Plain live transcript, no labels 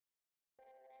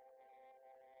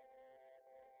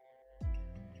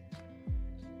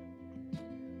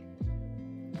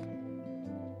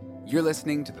You're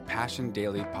listening to the Passion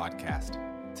Daily Podcast.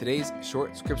 Today's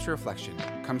short scripture reflection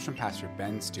comes from Pastor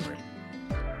Ben Stewart.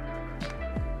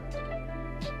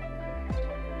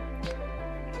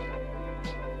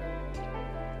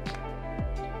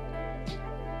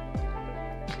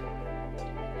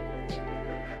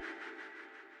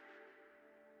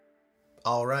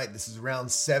 All right, this is round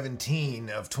 17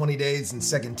 of 20 days in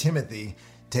 2 Timothy.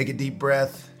 Take a deep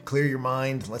breath, clear your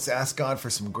mind. Let's ask God for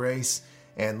some grace,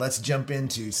 and let's jump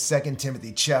into 2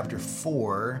 Timothy chapter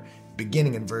 4,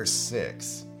 beginning in verse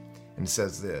 6. And it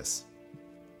says this: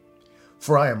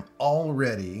 "For I am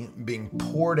already being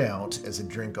poured out as a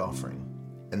drink offering,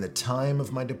 and the time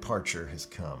of my departure has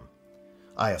come.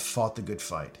 I have fought the good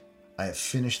fight. I have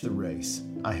finished the race.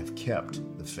 I have kept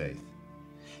the faith.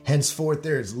 Henceforth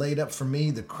there is laid up for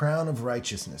me the crown of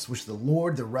righteousness, which the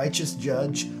Lord, the righteous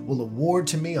judge, will award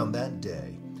to me on that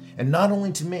day, and not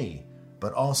only to me,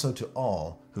 but also to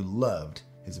all who loved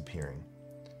his appearing."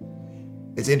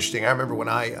 It's interesting. I remember when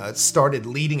I started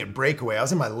leading at Breakaway, I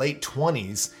was in my late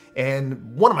 20s,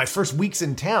 and one of my first weeks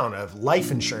in town, a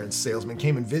life insurance salesman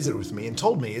came and visited with me and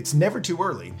told me it's never too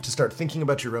early to start thinking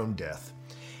about your own death.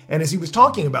 And as he was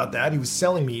talking about that, he was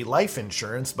selling me life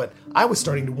insurance, but I was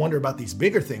starting to wonder about these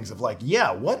bigger things of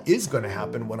what is going to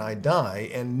happen when I die?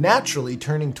 And naturally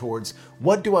turning towards,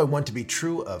 what do I want to be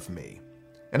true of me?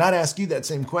 And I'd ask you that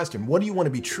same question. What do you want to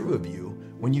be true of you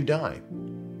when you die?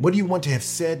 What do you want to have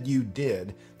said you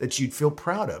did that you'd feel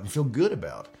proud of and feel good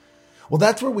about? Well,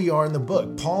 that's where we are in the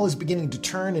book. Paul is beginning to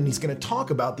turn, and he's going to talk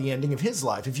about the ending of his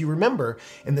life. If you remember,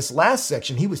 in this last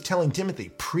section, he was telling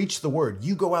Timothy, preach the word.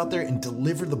 You go out there and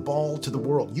deliver the ball to the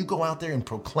world. You go out there and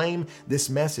proclaim this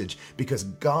message, because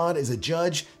God is a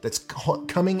judge that's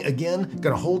coming again,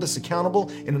 going to hold us accountable.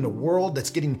 And in a world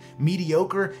that's getting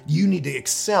mediocre, you need to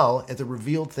excel at the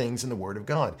revealed things in the word of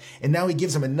God. And now he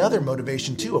gives him another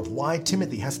motivation too of why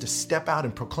Timothy has to step out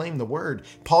and proclaim the word.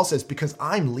 Paul says, because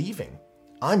I'm leaving.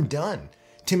 I'm done.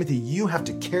 Timothy, you have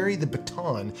to carry the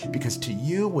baton, because to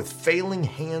you with failing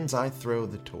hands I throw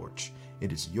the torch.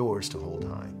 It is yours to hold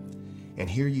high. And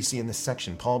here you see in this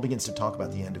section, Paul begins to talk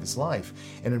about the end of his life.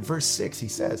 And in verse 6, he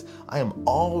says, I am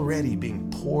already being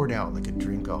poured out like a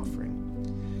drink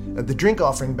offering. The drink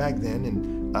offering back then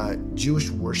in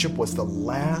Jewish worship was the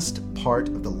last part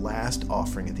of the last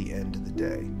offering at the end of the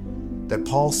day. That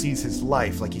Paul sees his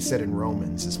life, like he said in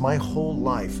Romans, as my whole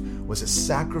life was a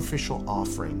sacrificial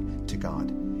offering to God.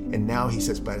 And now he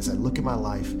says, but as I look at my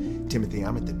life, Timothy,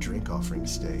 I'm at the drink offering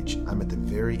stage. I'm at the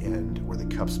very end where the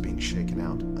cup's being shaken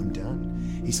out. I'm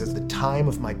done. He says, the time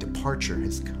of my departure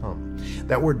has come.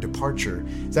 That word departure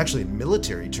is actually a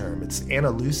military term. It's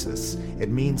analusis. It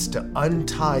means to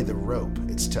untie the rope.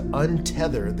 It's to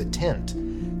untether the tent.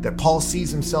 That Paul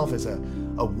sees himself as a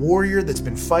warrior that's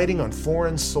been fighting on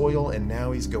foreign soil, and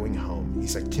now he's going home.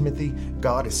 He's like, Timothy,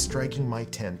 God is striking my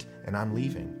tent and I'm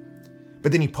leaving.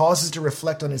 But then he pauses to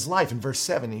reflect on his life in verse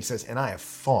 7, and he says, and I have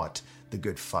fought the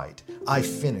good fight. I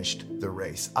finished the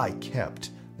race. I kept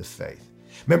the faith.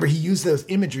 Remember, he used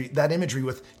that imagery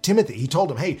with Timothy. He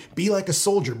told him, hey, be like a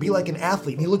soldier, be like an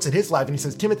athlete. And he looks at his life and he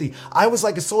says, Timothy, I was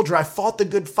like a soldier. I fought the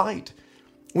good fight.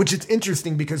 Which is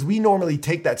interesting, because we normally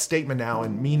take that statement now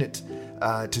and mean it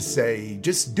to say,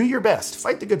 just do your best,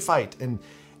 fight the good fight. And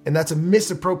that's a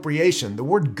misappropriation. The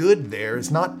word good there is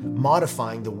not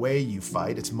modifying the way you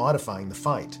fight, it's modifying the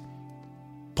fight.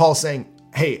 Paul's saying,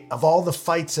 hey, of all the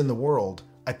fights in the world,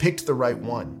 I picked the right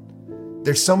one.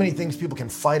 There's so many things people can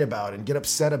fight about and get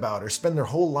upset about or spend their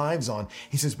whole lives on.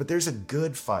 He says, but there's a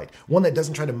good fight, one that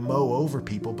doesn't try to mow over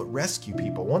people, but rescue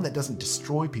people, one that doesn't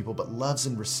destroy people, but loves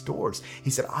and restores.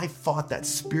 He said, I fought that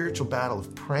spiritual battle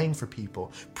of praying for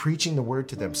people, preaching the word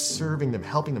to them, serving them,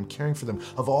 helping them, caring for them.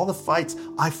 Of all the fights,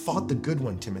 I fought the good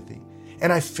one, Timothy,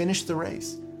 and I finished the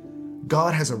race.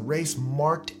 God has a race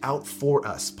marked out for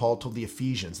us, Paul told the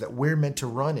Ephesians, that we're meant to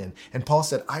run in. And Paul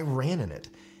said, I ran in it.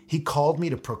 He called me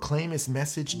to proclaim his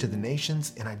message to the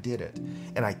nations, and I did it.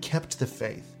 And I kept the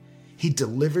faith. He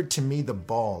delivered to me the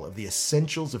ball of the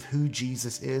essentials of who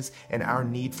Jesus is and our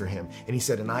need for him. And he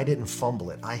said, and I didn't fumble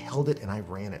it. I held it and I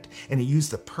ran it. And he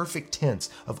used the perfect tense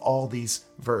of all these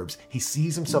verbs. He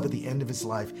sees himself at the end of his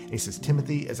life. And he says,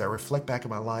 Timothy, as I reflect back on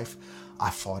my life,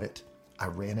 I fought it. I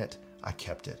ran it. I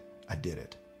kept it. I did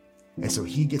it. And so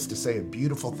he gets to say a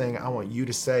beautiful thing I want you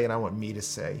to say and I want me to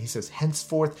say. He says,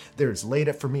 henceforth there is laid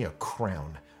up for me a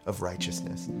crown of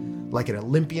righteousness. Like an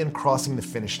Olympian crossing the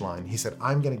finish line, he said,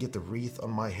 I'm going to get the wreath on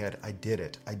my head. I did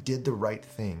it. I did the right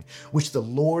thing, which the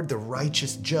Lord, the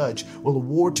righteous judge, will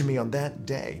award to me on that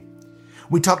day.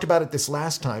 We talked about it this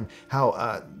last time,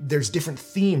 how there's different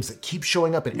themes that keep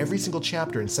showing up in every single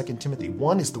chapter in 2 Timothy.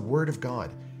 One is the word of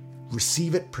God.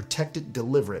 receive it, protect it,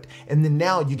 deliver it. And then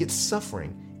now you get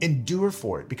suffering. Endure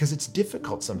for it, because it's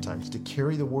difficult sometimes to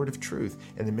carry the word of truth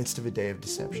in the midst of a day of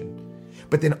deception.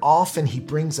 But then often he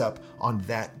brings up on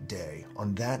that day,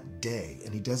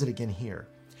 and he does it again here.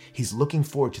 He's looking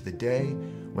forward to the day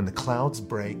when the clouds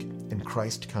break and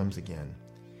Christ comes again.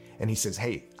 And he says,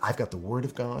 hey, I've got the word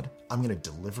of God. I'm going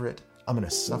to deliver it. I'm going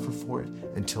to suffer for it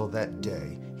until that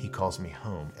day he calls me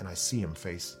home and I see him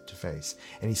face to face.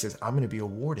 And he says, I'm going to be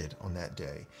awarded on that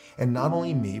day. And not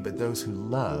only me, but those who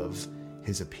love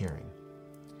his appearing.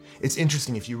 It's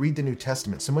interesting, if you read the New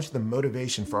Testament, so much of the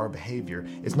motivation for our behavior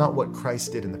is not what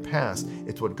Christ did in the past,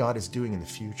 it's what God is doing in the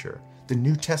future. The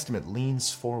New Testament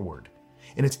leans forward.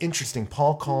 And it's interesting,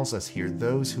 Paul calls us here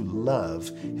those who love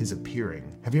his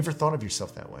appearing. Have you ever thought of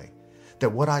yourself that way?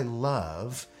 That what I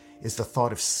love is the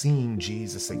thought of seeing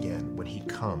Jesus again when he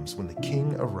comes, when the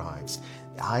King arrives.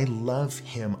 I love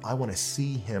him. I want to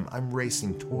see him. I'm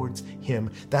racing towards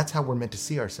him. That's how we're meant to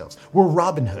see ourselves. We're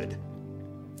Robin Hood.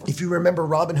 If you remember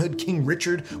Robin Hood, King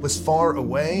Richard was far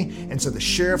away, and so the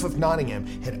Sheriff of Nottingham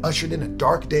had ushered in a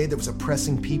dark day that was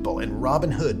oppressing people, and Robin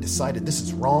Hood decided, this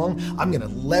is wrong. I'm going to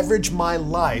leverage my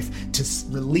life to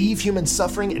relieve human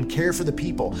suffering and care for the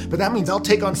people. But that means I'll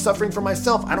take on suffering for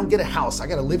myself. I don't get a house. I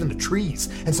got to live in the trees.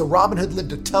 And so Robin Hood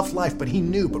lived a tough life, but he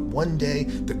knew, but one day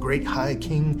the great high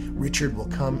King Richard will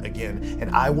come again, and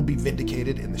I will be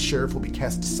vindicated, and the sheriff will be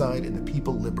cast aside, and the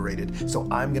people liberated. So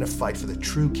I'm going to fight for the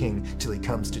true king till he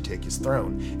comes to take his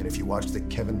throne. And if you watch the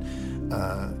Kevin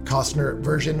Costner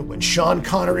version, when Sean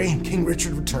Connery, King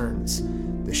Richard, returns,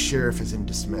 the sheriff is in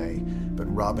dismay,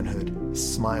 but Robin Hood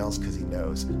smiles because he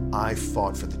knows, I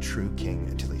fought for the true king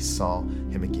until he saw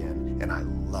him again, and I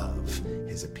love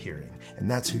his appearing. And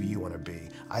that's who you want to be.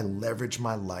 I leverage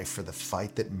my life for the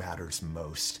fight that matters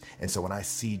most. And so when I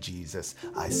see Jesus,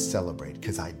 I celebrate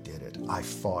because I did it. I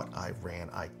fought, I ran,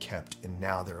 I kept, and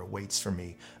now there awaits for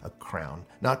me a crown.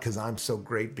 Not because I'm so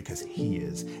great, because he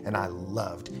is. And I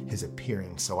loved his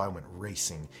appearing, so I went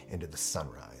racing into the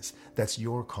sunrise. That's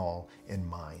your call and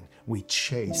mine. We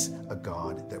chase a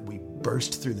God that we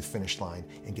burst through the finish line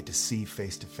and get to see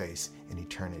face to face in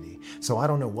eternity. So I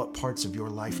don't know what parts of your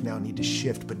life now need to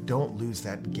shift, but don't lose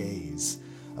that gaze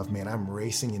of, man, I'm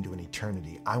racing into an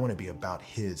eternity. I want to be about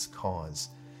his cause.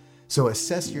 So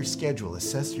assess your schedule,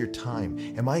 assess your time.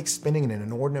 Am I expending an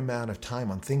inordinate amount of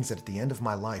time on things that at the end of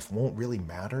my life won't really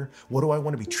matter? What do I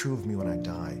want to be true of me when I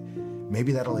die?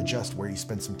 Maybe that'll adjust where you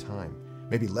spend some time.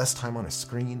 Maybe less time on a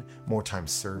screen, more time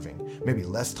serving. Maybe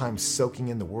less time soaking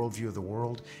in the worldview of the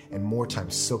world and more time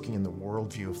soaking in the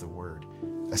worldview of the Word.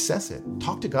 Assess it.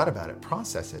 Talk to God about it.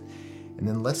 Process it. And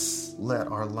then let's let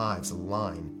our lives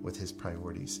align with his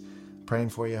priorities. Praying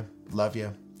for you. Love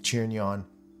you. Cheering you on.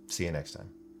 See you next time.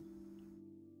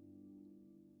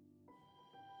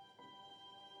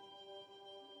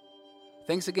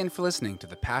 Thanks again for listening to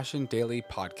the Passion Daily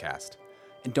Podcast.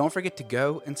 And don't forget to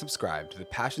go and subscribe to the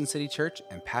Passion City Church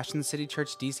and Passion City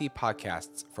Church DC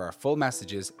podcasts for our full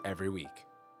messages every week.